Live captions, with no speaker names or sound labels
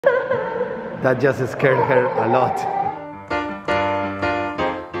That just scared her a lot.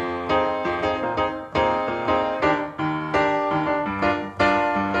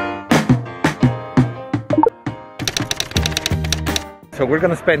 So we're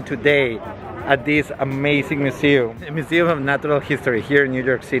gonna spend today at this amazing museum, the Museum of Natural History here in New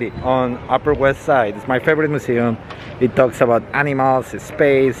York City on Upper West Side. It's my favorite museum. It talks about animals,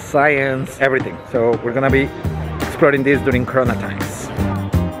 space, science, everything. So we're gonna be exploring this during Corona times.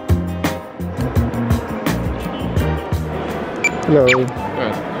 Hello. Good.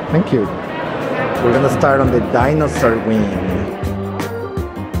 Thank you. We're gonna start on the dinosaur wing.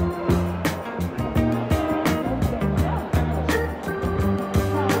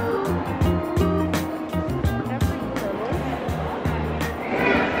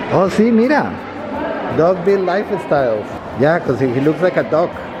 Oh, see, mira. Dog-bill lifestyles. Yeah, because he looks like a dog.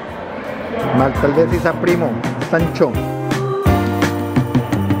 Tal vez es a primo, Sancho.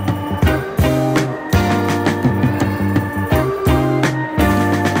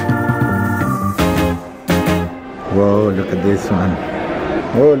 Whoa, look at this one.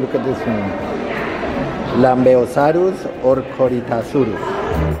 Oh, look at this one. Lambeosaurus or Coritasaurus.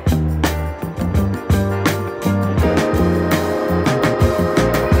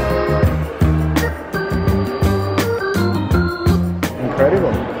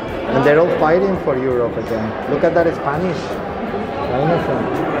 Incredible. And they're all fighting for Europe again. Look at that Spanish dinosaur.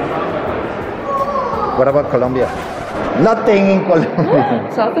 What about Colombia? Nothing in Colombia.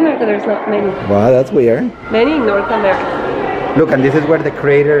 South America, there's not many. Wow, that's weird. Many in North America. Look, and this is where the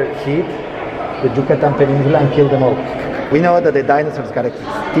crater hit the Yucatan Peninsula and killed them all. We know that the dinosaurs got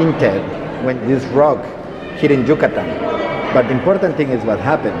extincted when this rock hit in Yucatan. But the important thing is what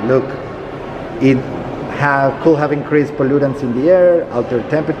happened. Look, it could have increased pollutants in the air, altered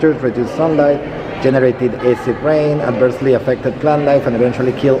temperatures, reduced sunlight, generated acid rain, adversely affected plant life, and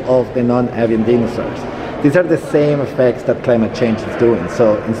eventually killed off the non-avian dinosaurs. These are the same effects that climate change is doing.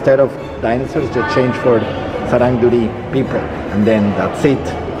 So instead of dinosaurs, just change for Sarangduri people, and then that's it.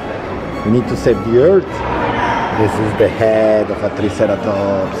 We need to save the earth. This is the head of a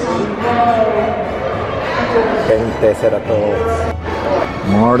triceratops. Penteceratops.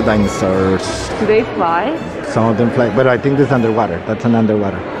 More dinosaurs. Do they fly? Some of them fly, but I think this is underwater. That's an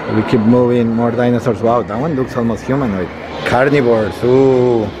underwater. We keep moving, more dinosaurs. Wow, that one looks almost humanoid. Carnivores,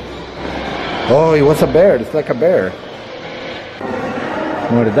 ooh. Oh, it was a bear, it's like a bear.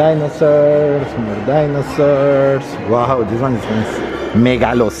 More dinosaurs, more dinosaurs. Wow, this one is nice.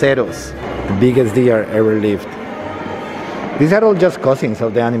 Megaloceros, the biggest deer ever lived. These are all just cousins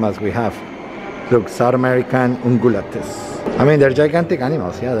of the animals we have. Look, South American ungulates. I mean, they're gigantic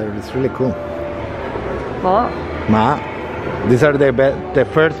animals. Yeah, it's really cool. Ma. These are the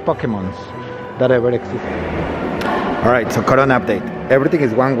first Pokemons that ever existed. Alright, so Corona update. Everything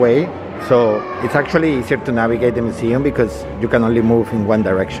is one way, so it's actually easier to navigate the museum because you can only move in one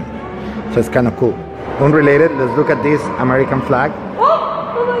direction. So it's kind of cool. Unrelated, let's look at this American flag. Oh my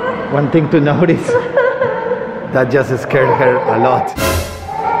God. One thing to notice, that just scared her a lot.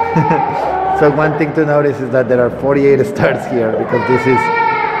 So one thing to notice is that there are 48 stars here because this is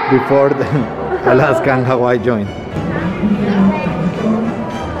before the Alaska and Hawaii joined.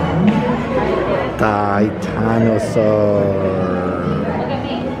 Titanosaur.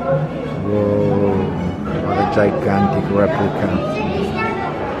 Whoa, what a gigantic replica.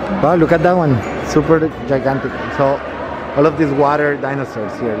 Wow, look at that one. Super gigantic. So all of these water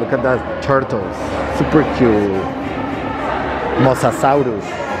dinosaurs here. Look at that turtles. Super cute. Mosasaurus.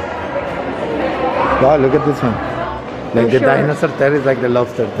 Wow, look at this one. Like the dinosaur tail is like the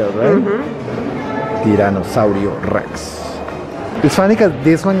lobster tail, right? Mm-hmm. Tyrannosaurio Rex. It's funny because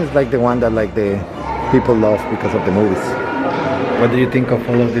this one is like the one that like the people love because of the movies. What do you think of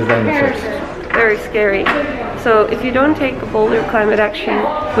all of these dinosaurs? Very scary. So if you don't take bolder climate action,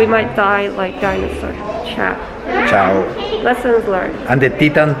 we might die like dinosaurs. Ciao. Ciao. Lessons learned. And the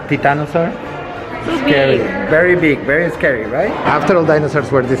titanosaur? Scary. Very big, very scary, right? After all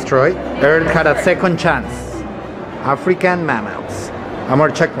dinosaurs were destroyed, Earth had a second chance. African mammals. A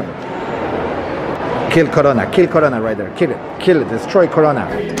more checkpoint. Kill Corona right there. Kill it, destroy Corona.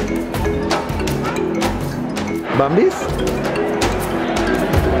 Bambis?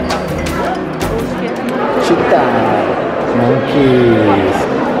 Cheetah, monkeys,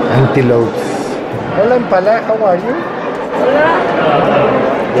 antelopes. Hola Impala, how are you?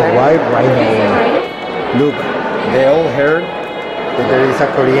 The white rhino. Look, they all heard that there is a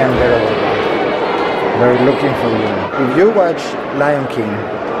Korean girl. They're looking for you. If you watch Lion King,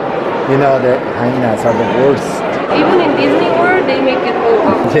 you know the hyenas are the worst. Even in Disney World, they make it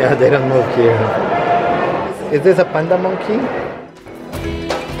move. Yeah, they don't move here. Is this a panda monkey?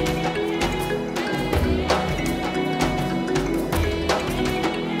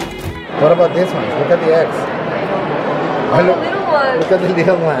 What about these ones? Look at the eggs. Oh, the little ones. Look at the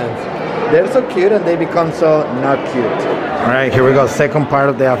little ones. They're so cute and they become so not cute. All right, here we go. Second part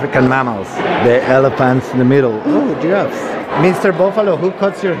of the African mammals. The elephants in the middle. Oh, giraffes. Mr. Buffalo, who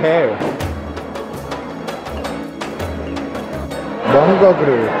cuts your hair? Bongo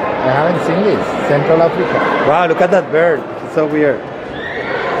group. I haven't seen this. Central Africa. Wow, look at that bird. It's so weird.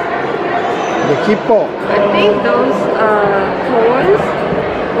 The hippo. I think those horns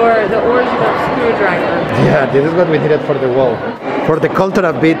or the original screwdriver. Yeah, this is what we needed for the wall. For the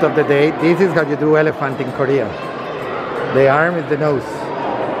cultural bit of the day, this is how you do elephant in Korea. The arm is the nose.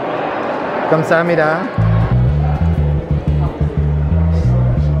 감사합니다.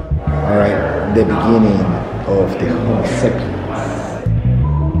 Alright, the beginning of the Homo sapiens.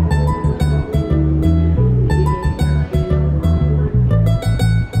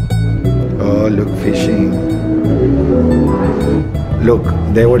 Oh, look, fishing. Look,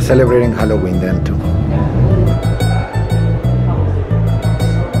 they were celebrating Halloween then too.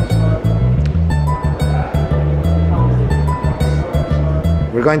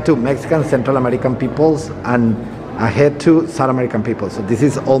 We're going to Mexican, Central American peoples and ahead to South American people. So this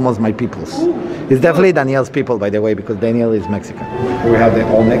is almost my peoples. It's definitely Daniel's people, by the way, because Daniel is Mexican. Here we have the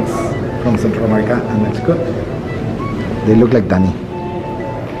Olmecs from Central America and Mexico. They look like Danny.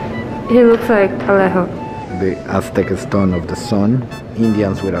 He looks like Alejo. The Aztec stone of the sun.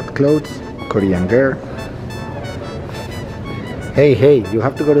 Indians without clothes. Korean girl. Hey, you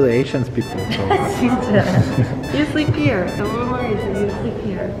have to go to the Asians people. You sleep here. The rumor is that you sleep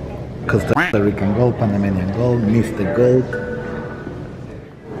here. Costa Rican gold, Panamanian gold, Mr. Gold.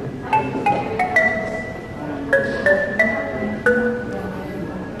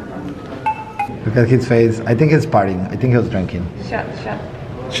 Look at his face. I think he's partying. I think he was drinking. Shut. Shut.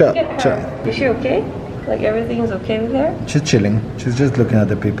 Is she okay? Like everything's okay with her? She's chilling. She's just looking at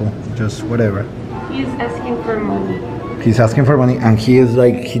the people. Just whatever. He's asking for money. He's asking for money and he is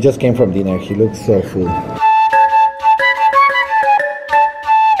like, he just came from dinner. He looks so full.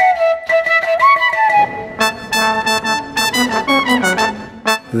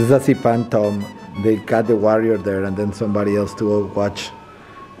 This is a Sipan Tom. They got the warrior there and then somebody else to go watch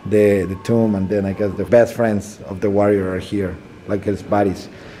the tomb, and then I guess the best friends of the warrior are here, like his buddies.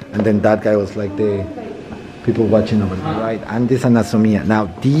 And then that guy was like the people watching over the right. And this Anasomia. Now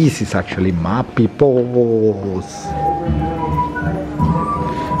this is actually my peoples.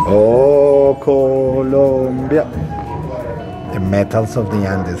 Oh, Colombia. The metals of the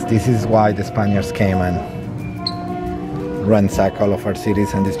Andes. This is why the Spaniards came and ransack all of our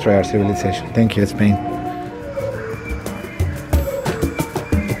cities and destroy our civilization. Thank you, Spain.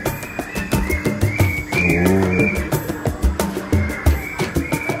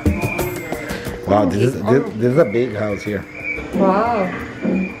 Wow, this is a big house here. Wow.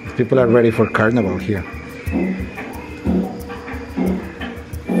 People are ready for carnival here.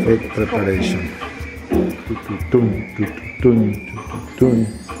 Food preparation.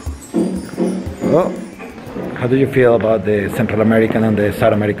 Oh, how do you feel about the Central American and the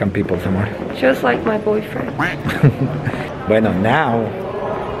South American people, Amor? Just like my boyfriend. Bueno, now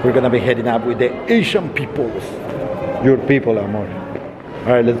we're gonna be heading up with the Asian peoples. Your people, Amor.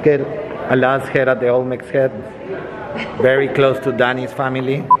 All right, let's get a last head at the Olmec's head. Very close to Danny's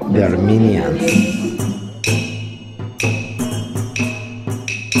family. The Armenians.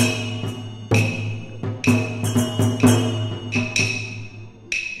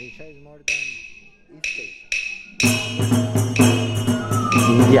 Asia is more than East Asia.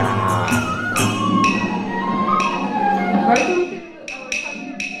 India.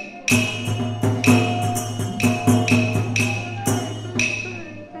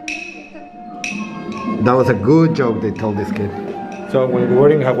 That was a good joke they told this kid. So when we were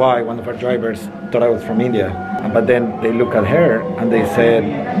in Hawaii, one of our drivers thought I was from India. But then they looked at her and they said,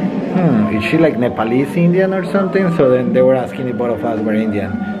 is she like Nepalese Indian or something? So then they were asking if both of us were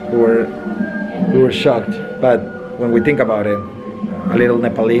Indian. We were shocked. But when we think about it, a little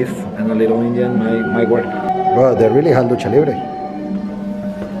Nepalese and a little Indian might work. Well, they really had lucha libre.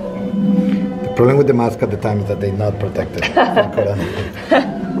 The problem with the mask at the time is that they're not protected from corona.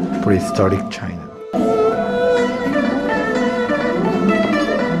 Prehistoric China.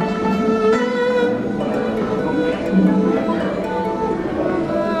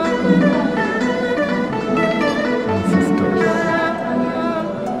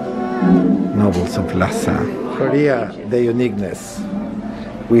 Nobles of Lhasa. Korea, the uniqueness.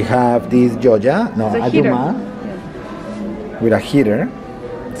 We have this Joja, Ajuma, with a heater,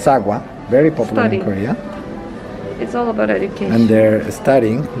 Sagwa, very popular in Korea. It's all about education. And they're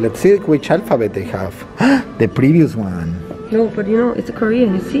studying. Let's see which alphabet they have. The previous one. No, but you know, it's a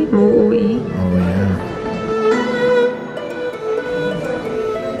Korean, you see? Mo-o-e. Oh yeah.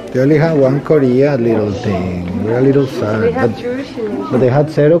 They only have one Korea little thing. We're a little sad. They have Jewish and But they had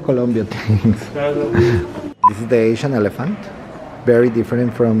zero Colombia things. This is the Asian elephant. Very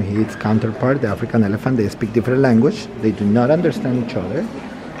different from its counterpart, the African elephant. They speak different language. They do not understand each other.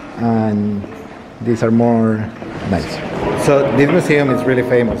 And these are more nice. So this museum is really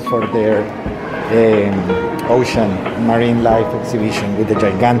famous for their ocean marine life exhibition with the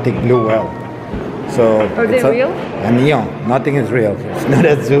gigantic blue whale. So are they real? A neon. Nothing is real. It's not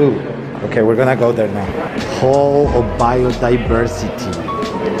a zoo. Okay, we're gonna go there now. Hall of Biodiversity.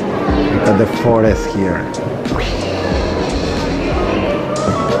 Look at the forest here.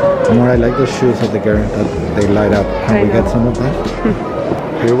 More, I like the shoes of the girl that they light up. Can we get some of that?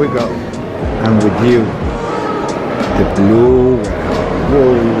 Here we go. And with you, the blue whale.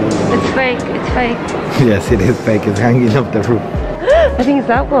 Whoa. It's fake, it's fake. Yes, it is fake. It's hanging off the roof. I think it's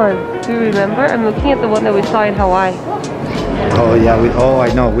that one. Do you remember? I'm looking at the one that we saw in Hawaii. Oh yeah,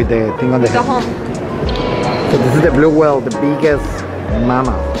 I know, with the thing on the head. hump. So this is the blue whale, the biggest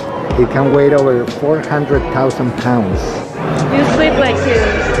mammal. It can weigh over 400,000 pounds. You sleep like this.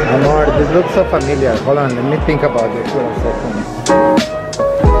 Amor, this looks so familiar. Hold on, let me think about this for a second.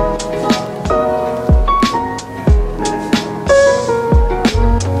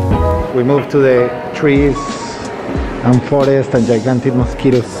 We move to the trees and forest and gigantic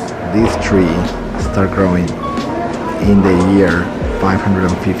mosquitoes. This tree start growing in the year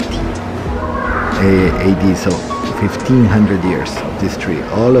 550 AD, so 1500 years of this tree.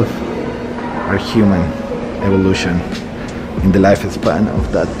 All of our human evolution in the lifespan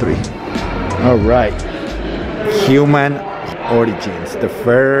of that tree. All right, human origins, the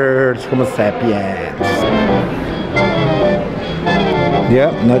first Homo sapiens.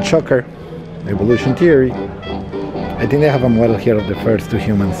 Yeah, not shocker. Evolution theory. I think they have a model here of the first two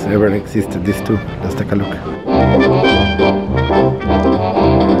humans ever existed. These two. Let's take a look.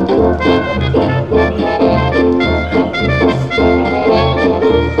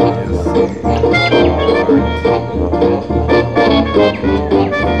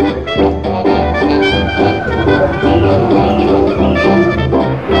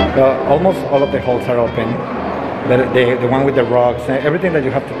 Almost all of the holes are open. The one with the rocks, everything that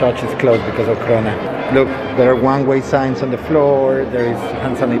you have to touch is closed because of Corona. Look, there are one-way signs on the floor, there is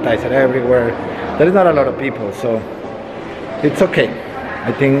hand sanitizer everywhere. There is not a lot of people, so it's okay.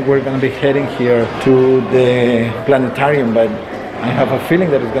 I think we're going to be heading here to the planetarium, but I have a feeling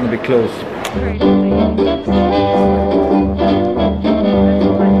that it's going to be closed.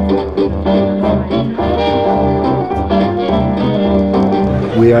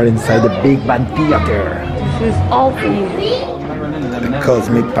 We are inside the Big Bang Theater. This is all for you. The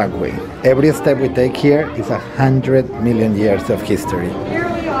cosmic pathway. Every step we take here is 100 million years of history.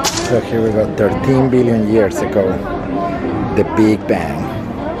 So here we go, 13 billion years ago, the Big Bang.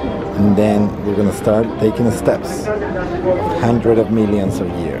 And then we're gonna start taking steps. Hundreds of millions of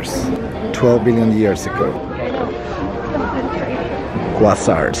years. 12 billion years ago.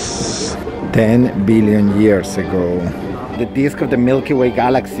 Quasars. 10 billion years ago. The disk of the Milky Way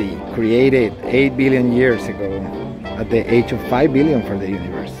galaxy created 8 billion years ago at the age of 5 billion for the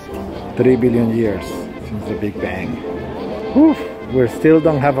universe. 3 billion years since the Big Bang. Whew, we still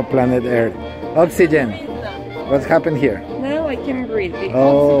don't have a planet Earth. Oxygen! What's happened here? Now I can breathe. The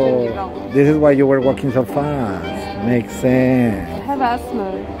Oh, oxygen this is why you were walking so fast. Makes sense. I have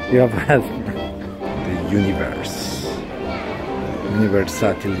asthma. You have asthma. The universe.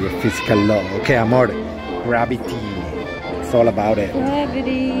 Universality, the physical law. Okay, amor. Gravity. It's all about it.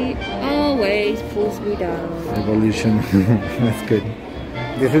 Gravity always pulls me down. Evolution. That's good.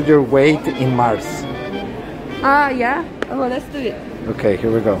 This is your weight in Mars. Ah, yeah? Oh, let's do it. Okay,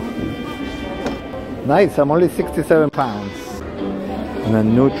 here we go. Nice, I'm only 67 pounds. And a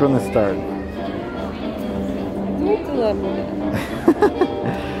neutron star.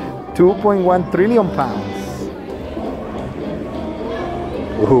 2.1 trillion pounds.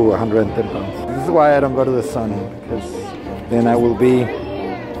 Ooh, 110 pounds. This is why I don't go to the sun, because then I will be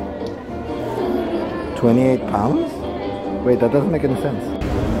 28 pounds? Wait, that doesn't make any sense.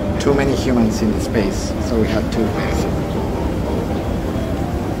 Too many humans in the space, so we have two things.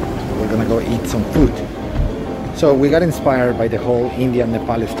 We're gonna go eat some food. So we got inspired by the whole Indian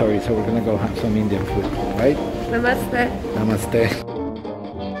Nepali story, so we're gonna go have some Indian food, right? Namaste. Namaste.